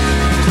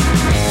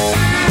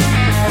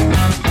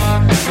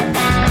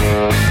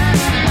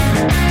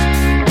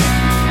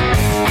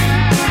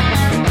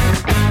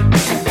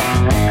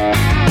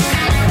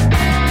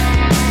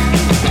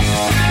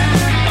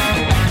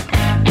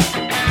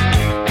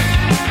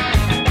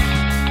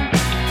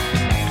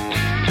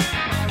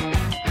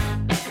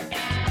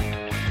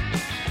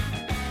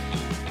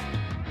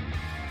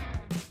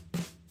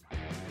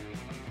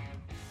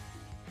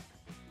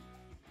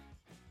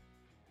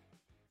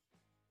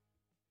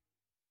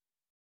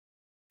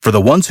 For the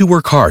ones who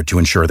work hard to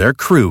ensure their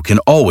crew can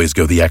always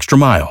go the extra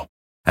mile,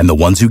 and the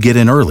ones who get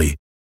in early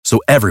so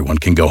everyone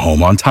can go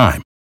home on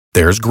time,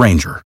 there's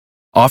Grainger,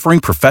 offering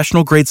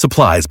professional-grade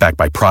supplies backed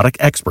by product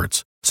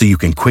experts so you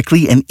can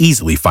quickly and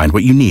easily find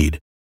what you need.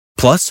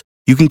 Plus,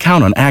 you can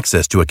count on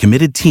access to a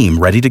committed team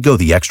ready to go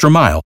the extra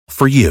mile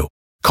for you.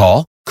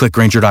 Call, click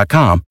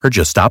Grainger.com, or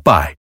just stop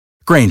by.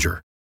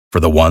 Grainger,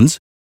 for the ones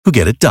who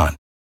get it done.